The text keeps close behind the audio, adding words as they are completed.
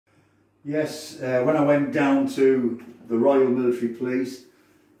Yes, when I went down to the Royal Military Police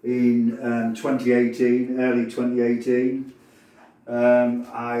in 2018, early 2018,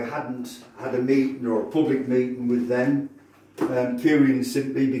 I hadn't had a meeting or a public meeting with them, purely and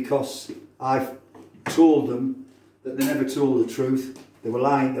simply because I told them that they never told the truth. They were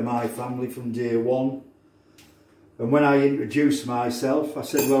lying to my family from day one. And when I introduced myself, I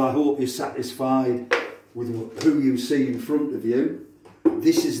said, well, I hope you're satisfied with who you see in front of you.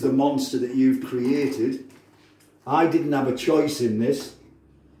 This is the monster that you've created. I didn't have a choice in this.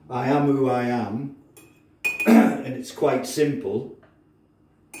 I am who I am. And it's quite simple.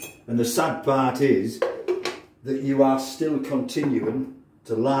 And the sad part is that you are still continuing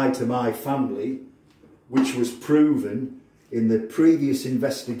to lie to my family, which was proven in the previous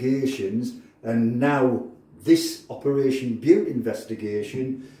investigations and now this Operation Butte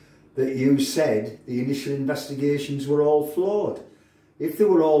investigation, that you said the initial investigations were all flawed. If they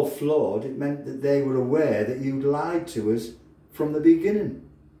were all flawed, it meant that they were aware that you'd lied to us from the beginning.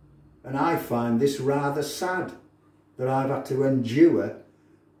 And I find this rather sad, that I've had to endure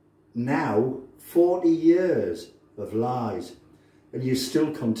now 40 years of lies, and you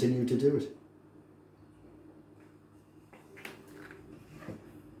still continue to do it.